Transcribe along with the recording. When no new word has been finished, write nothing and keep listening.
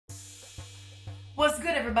What's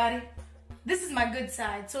good, everybody? This is my good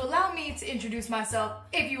side, so allow me to introduce myself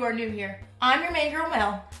if you are new here. I'm your main girl,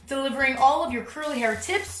 Mel, delivering all of your curly hair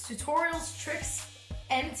tips, tutorials, tricks,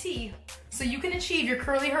 and tea, so you can achieve your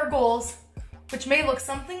curly hair goals, which may look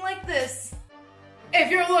something like this,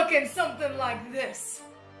 if you're looking something like this.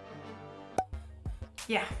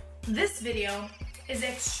 Yeah, this video is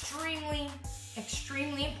extremely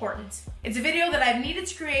important. It's a video that I've needed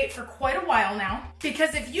to create for quite a while now,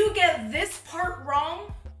 because if you get this part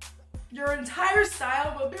wrong, your entire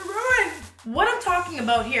style will be ruined. What I'm talking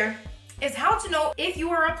about here is how to know if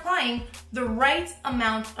you are applying the right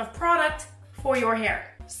amount of product for your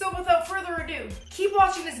hair. So without further ado, keep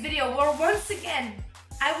watching this video where once again,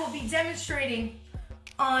 I will be demonstrating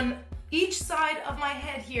on each side of my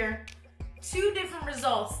head here 2 different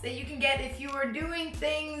results that you can get if you are doing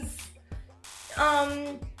things,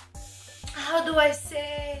 how do I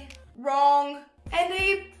say, wrong, and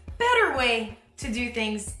a better way to do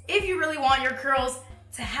things if you really want your curls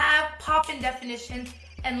to have pop-in definition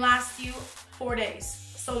and last you 4 days.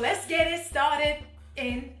 So let's get it started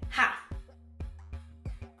in half.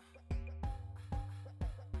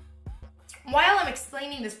 While I'm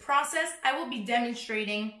explaining this process, I will be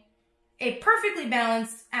demonstrating a perfectly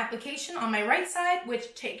balanced application on my right side,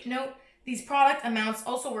 which, take note, these product amounts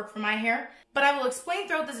also work for my hair, but I will explain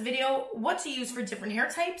throughout this video what to use for different hair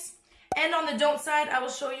types. And on the don't side, I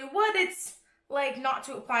will show you what it's like not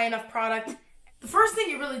to apply enough product. The first thing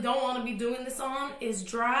you really don't want to be doing this on is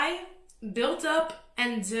dry, built up,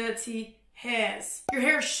 and dirty hairs. Your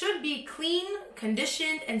hair should be clean,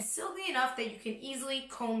 conditioned, and silky enough that you can easily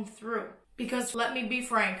comb through. Because let me be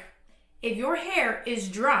frank, if your hair is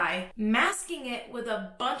dry, masking it with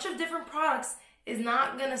a bunch of different products is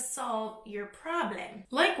not gonna solve your problem.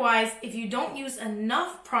 Likewise, if you don't use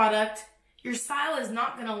enough product, your style is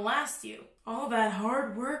not gonna last you. All that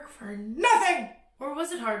hard work for nothing! Or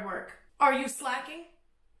was it hard work? Are you slacking?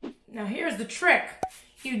 Now here's the trick.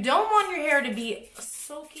 You don't want your hair to be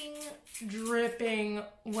soaking, dripping,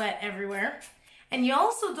 wet everywhere. And you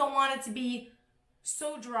also don't want it to be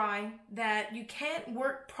so dry that you can't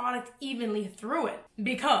work product evenly through it.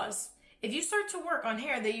 Because if you start to work on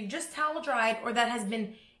hair that you've just towel dried or that has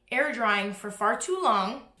been air drying for far too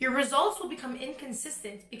long, your results will become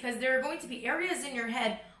inconsistent because there are going to be areas in your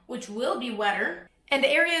head which will be wetter and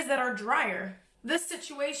areas that are drier. This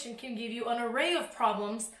situation can give you an array of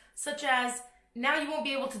problems, such as now you won't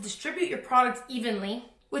be able to distribute your product evenly,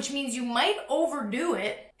 which means you might overdo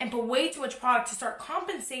it and put way too much product to start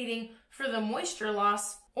compensating for the moisture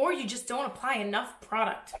loss, or you just don't apply enough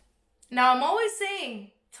product. Now, I'm always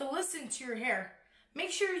saying to listen to your hair. Make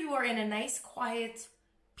sure you are in a nice, quiet,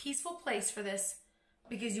 peaceful place for this,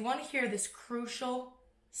 because you want to hear this crucial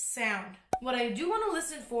sound. What I do want to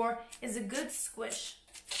listen for is a good squish.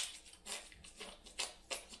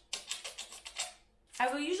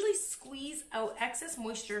 I will usually squeeze out excess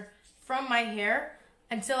moisture from my hair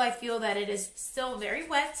until I feel that it is still very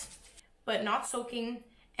wet, but not soaking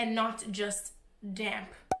and not just damp.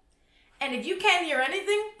 And if you can't hear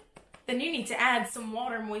anything, then you need to add some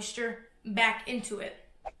water moisture back into it.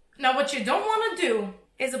 Now, what you don't want to do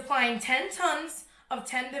is applying 10 tons of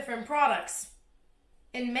 10 different products.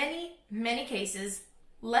 In many cases,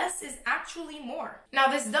 less is actually more. Now,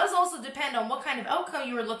 this does also depend on what kind of outcome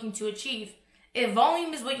you are looking to achieve. If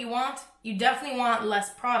volume is what you want, you definitely want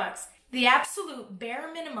less products. The absolute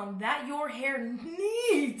bare minimum that your hair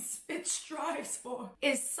needs, it strives for,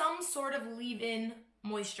 is some sort of leave-in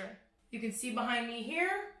moisture. You can see behind me here,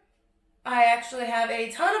 I actually have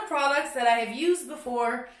a ton of products that I have used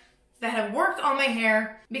before that have worked on my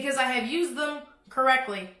hair because I have used them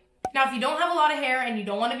correctly. Now, if you don't have a lot of hair and you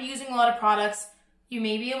don't want to be using a lot of products, you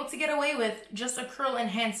may be able to get away with just a curl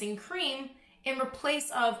enhancing cream in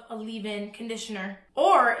place of a leave-in conditioner.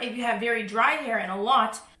 Or if you have very dry hair and a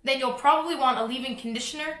lot, then you'll probably want a leave-in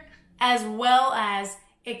conditioner as well as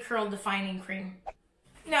a curl defining cream.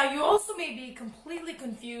 Now, you also may be completely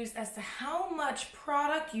confused as to how much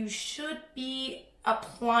product you should be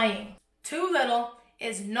applying. Too little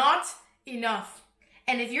is not enough.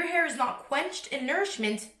 And if your hair is not quenched in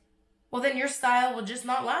nourishment, well, then your style will just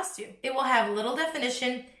not last you. It will have little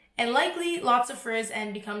definition and likely lots of frizz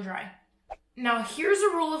and become dry. Now, here's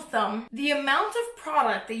a rule of thumb. The amount of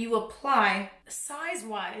product that you apply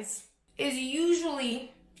size-wise is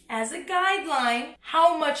usually, as a guideline,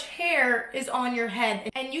 how much hair is on your head.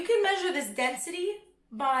 And you can measure this density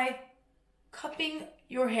by cupping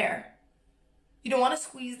your hair. You don't want to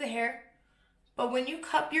squeeze the hair, but when you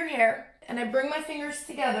cup your hair, and I bring my fingers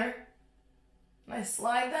together, and I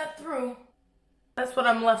slide that through, that's what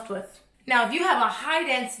I'm left with. Now, if you have a high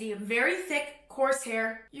density, very thick, coarse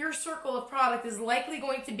hair, your circle of product is likely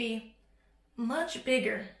going to be much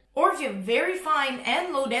bigger. Or if you have very fine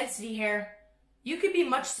and low density hair, you could be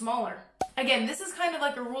much smaller. Again, this is kind of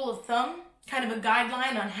like a rule of thumb, kind of a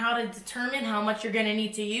guideline on how to determine how much you're gonna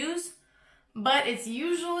need to use, but it's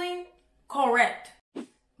usually correct.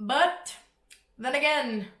 But then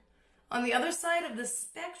again, on the other side of the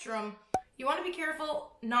spectrum, you want to be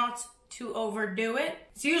careful not to overdo it.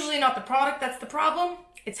 It's usually not the product that's the problem,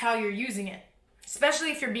 it's how you're using it,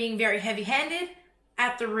 especially if you're being very heavy-handed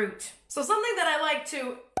at the root. So something that I like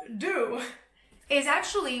to do is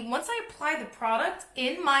actually, once I apply the product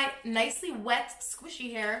in my nicely wet,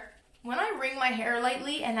 squishy hair, when I wring my hair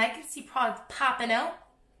lightly and I can see product popping out,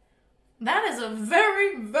 that is a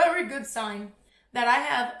very, very good sign that I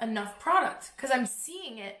have enough product, because I'm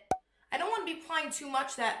seeing it. I don't want to be applying too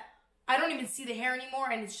much that I don't even see the hair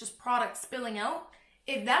anymore and it's just product spilling out.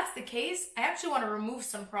 If that's the case, I actually want to remove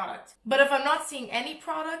some product. But if I'm not seeing any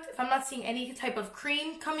product, if I'm not seeing any type of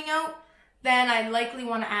cream coming out, then I likely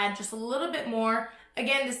want to add just a little bit more.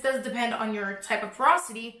 Again, this does depend on your type of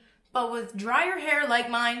porosity, but with drier hair like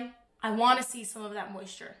mine, I want to see some of that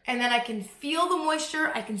moisture. And then I can feel the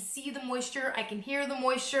moisture, I can see the moisture, I can hear the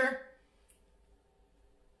moisture.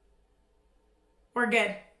 We're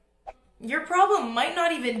good. Your problem might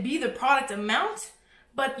not even be the product amount,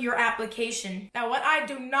 but your application. Now, what I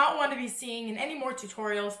do not want to be seeing in any more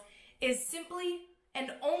tutorials is simply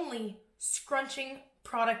and only scrunching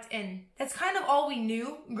product in. That's kind of all we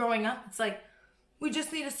knew growing up. It's like, we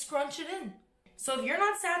just need to scrunch it in. So if you're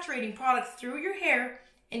not saturating product through your hair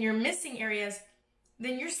and you're missing areas,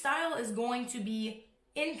 then your style is going to be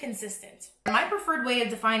inconsistent. My preferred way of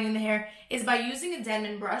defining the hair is by using a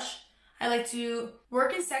Denman brush. I like to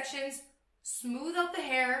work in sections, smooth out the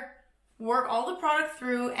hair, work all the product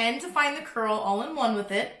through, and define the curl all in one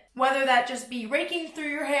with it. Whether that just be raking through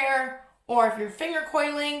your hair, or if you're finger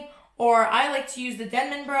coiling, or I like to use the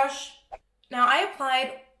Denman brush. Now I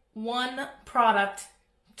applied one product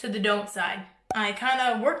to the don't side. I kind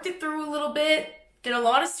of worked it through a little bit, did a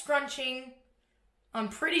lot of scrunching on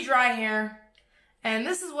pretty dry hair, and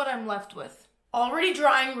this is what I'm left with. Already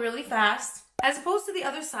drying really fast, as opposed to the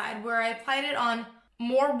other side where I applied it on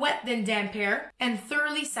more wet than damp hair and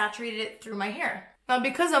thoroughly saturated it through my hair. Now,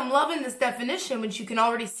 because I'm loving this definition, which you can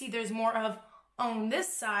already see there's more of on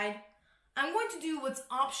this side, I'm going to do what's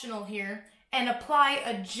optional here and apply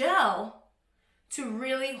a gel to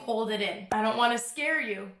really hold it in. I don't want to scare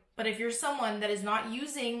you, but if you're someone that is not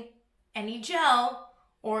using any gel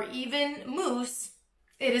or even mousse,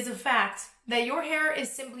 it is a fact that your hair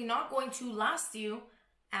is simply not going to last you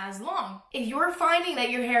as long. If you're finding that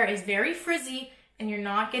your hair is very frizzy and you're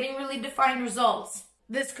not getting really defined results,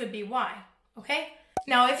 this could be why, okay?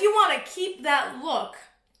 Now, if you want to keep that look,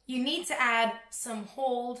 you need to add some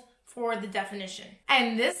hold for the definition.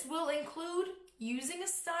 And this will include using a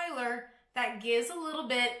styler that gives a little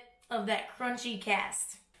bit of that crunchy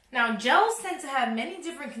cast. Now, gels tend to have many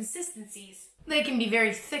different consistencies. They can be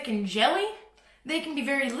very thick and jelly. They can be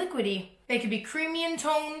very liquidy. They can be creamy in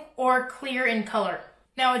tone or clear in color.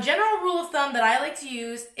 Now, a general rule of thumb that I like to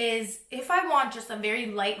use is if I want just a very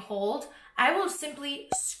light hold, I will simply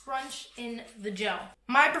scrunch in the gel.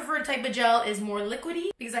 My preferred type of gel is more liquidy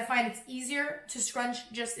because I find it's easier to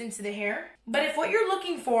scrunch just into the hair. But if what you're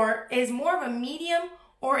looking for is more of a medium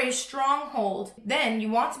or a strong hold, then you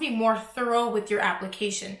want to be more thorough with your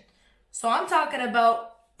application. So I'm talking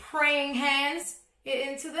about praying hands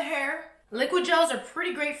into the hair. Liquid gels are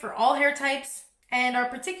pretty great for all hair types and are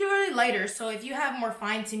particularly lighter. So if you have more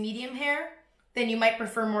fine to medium hair, then you might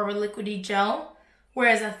prefer more of a liquidy gel,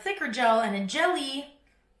 whereas a thicker gel and a jelly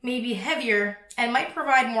may be heavier and might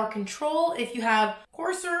provide more control if you have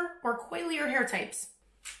coarser or coilier hair types.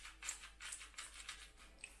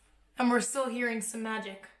 And we're still hearing some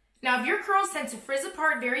magic. Now, if your curls tend to frizz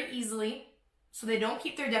apart very easily, so they don't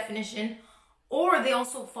keep their definition, or they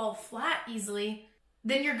also fall flat easily,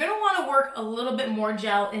 then you're gonna wanna work a little bit more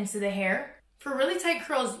gel into the hair. For really tight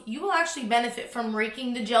curls, you will actually benefit from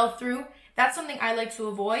raking the gel through. That's something I like to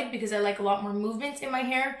avoid because I like a lot more movement in my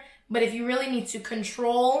hair. But if you really need to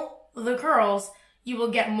control the curls, you will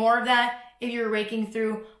get more of that if you're raking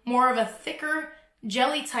through more of a thicker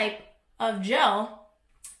jelly type of gel,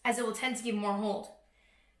 as it will tend to give more hold.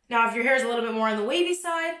 Now, if your hair is a little bit more on the wavy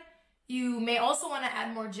side, you may also want to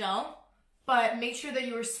add more gel, but make sure that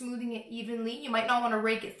you are smoothing it evenly. You might not want to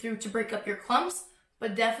rake it through to break up your clumps,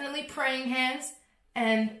 but definitely praying hands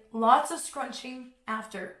and lots of scrunching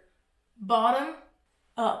after. Bottom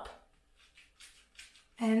up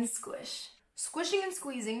and squish. Squishing and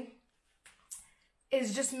squeezing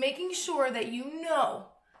is just making sure that you know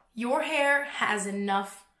your hair has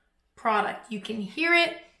enough product. You can hear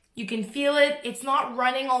it, you can feel it. It's not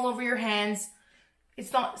running all over your hands.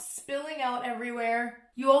 It's not spilling out everywhere.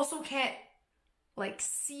 You also can't like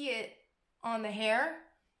see it on the hair,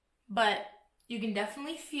 but you can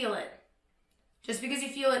definitely feel it. Just because you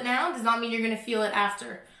feel it now does not mean you're gonna feel it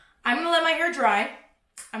after. I'm gonna let my hair dry.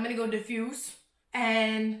 I'm gonna go diffuse,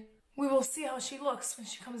 and we will see how she looks when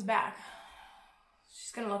she comes back.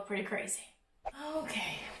 She's gonna look pretty crazy.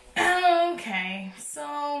 Okay,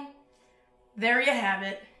 so there you have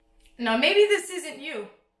it. Now maybe this isn't you,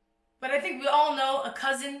 but I think we all know a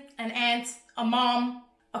cousin, an aunt, a mom,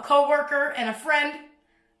 a coworker, and a friend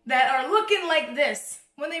that are looking like this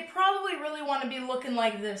when they probably really want to be looking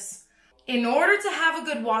like this. In order to have a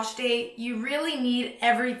good wash day, you really need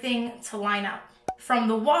everything to line up. From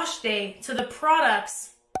the wash day, to the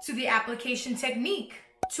products, to the application technique,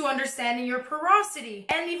 to understanding your porosity,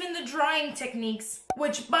 and even the drying techniques,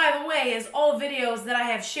 which by the way is all videos that I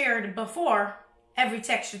have shared before every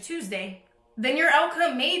Texture Tuesday. Then your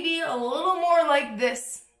outcome may be a little more like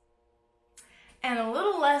this and a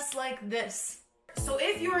little less like this. So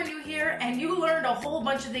if you are new here and you learned a whole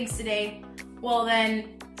bunch of things today, well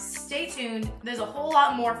then stay tuned. There's a whole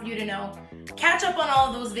lot more for you to know. Catch up on all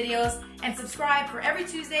of those videos and subscribe for every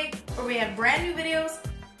Tuesday where we have brand new videos,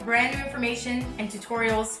 brand new information, and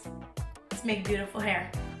tutorials to make beautiful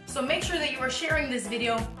hair. So make sure that you are sharing this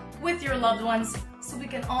video with your loved ones so we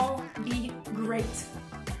can all be great.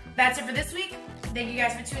 That's it for this week. Thank you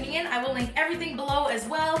guys for tuning in. I will link everything below as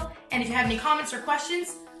well. And if you have any comments or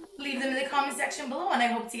questions, leave them in the comment section below and I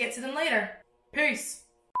hope to get to them later. Peace.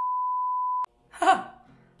 Huh.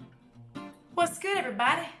 What's good,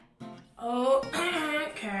 everybody? Oh,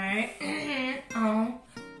 okay.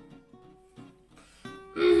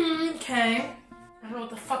 Okay. I don't know what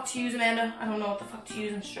the fuck to use, Amanda. I don't know what the fuck to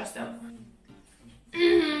use. I'm stressed out.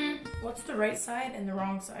 What's the right side and the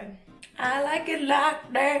wrong side? I like it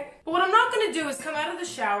like that. But what I'm not gonna do is come out of the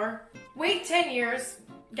shower, wait 10 years,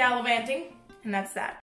 gallivanting, and that's that.